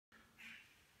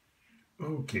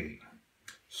Okay,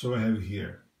 so I have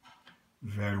here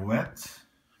very wet,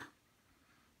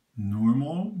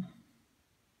 normal,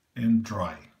 and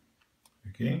dry.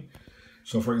 Okay,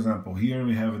 so for example, here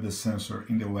we have the sensor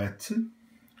in the wet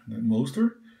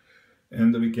moisture,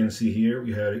 and we can see here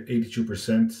we have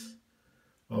 82%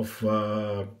 of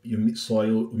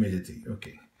soil humidity.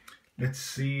 Okay, let's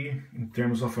see in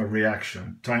terms of a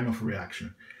reaction, time of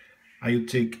reaction. I will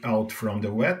take out from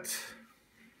the wet.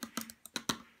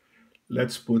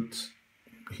 Let's put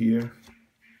here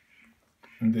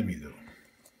in the middle.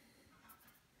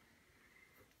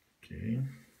 Okay.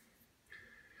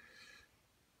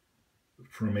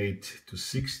 From 8 to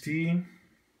 60,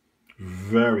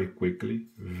 very quickly,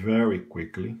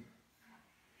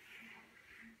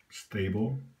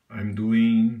 stable. I'm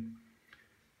doing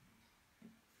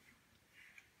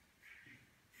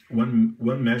one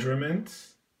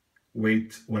measurement,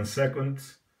 wait 1 second,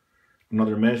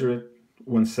 another measure,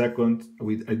 1 second.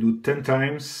 I do 10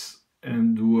 times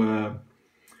and do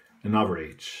an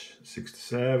average.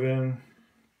 67.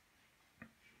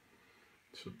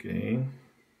 It's okay.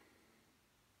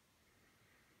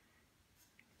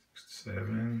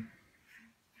 67.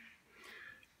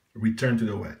 Return to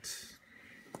the wet.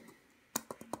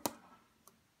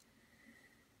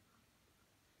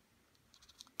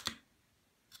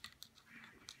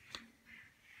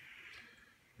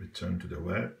 Return to the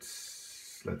wet.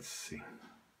 Let's see.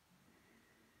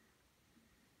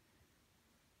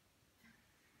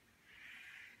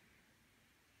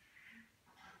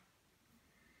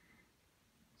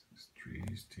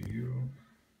 Trees to you.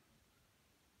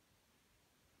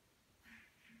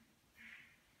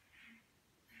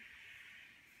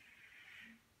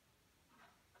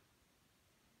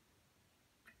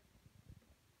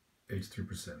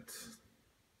 %.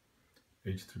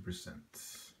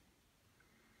 83%.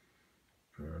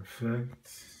 Perfect.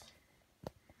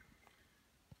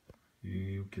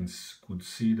 You could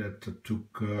see that it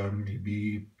took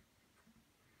maybe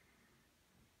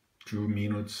 2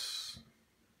 minutes,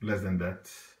 less than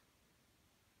that,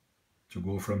 to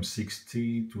go from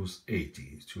 60 to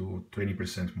 80, to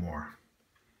 20% more.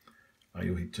 I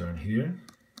will return here.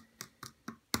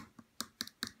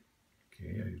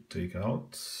 Okay, I will take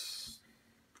out.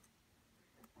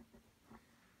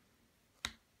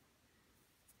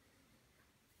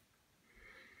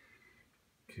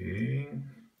 Okay,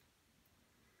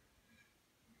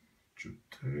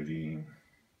 230,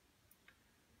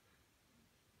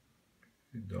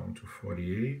 down to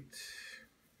 48.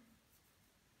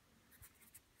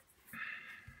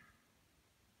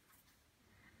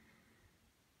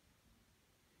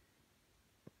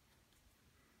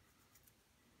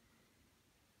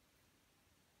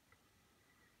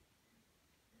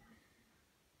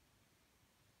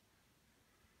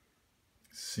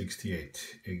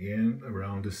 $68, again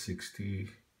around the 60s.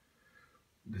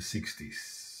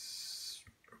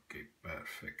 Okay,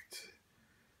 perfect.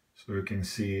 So you can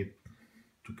see it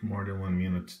took more than 1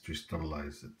 minute to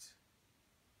stabilize it.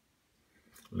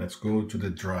 Let's go to the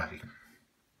dry.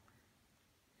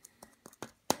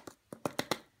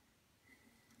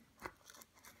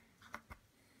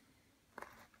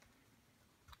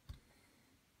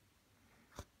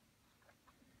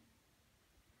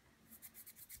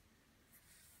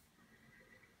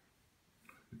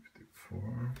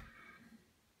 Four.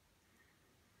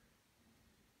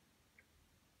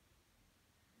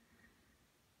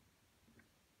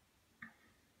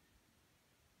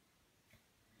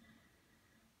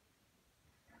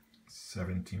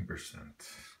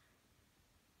 $17%.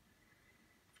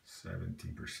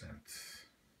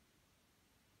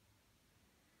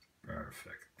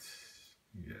 Perfect.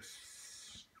 Yes.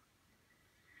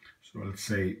 So let's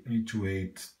say I need to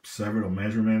wait several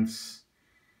measurements.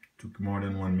 Took more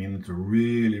than 1 minute to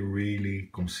really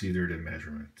consider the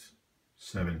measurement.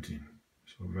 17.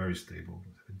 So very stable.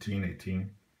 17,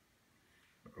 18.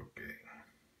 Okay.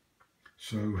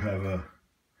 So we have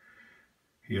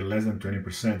here less than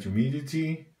 20%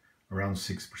 humidity, around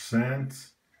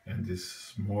 6%, and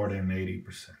this more than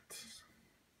 80%.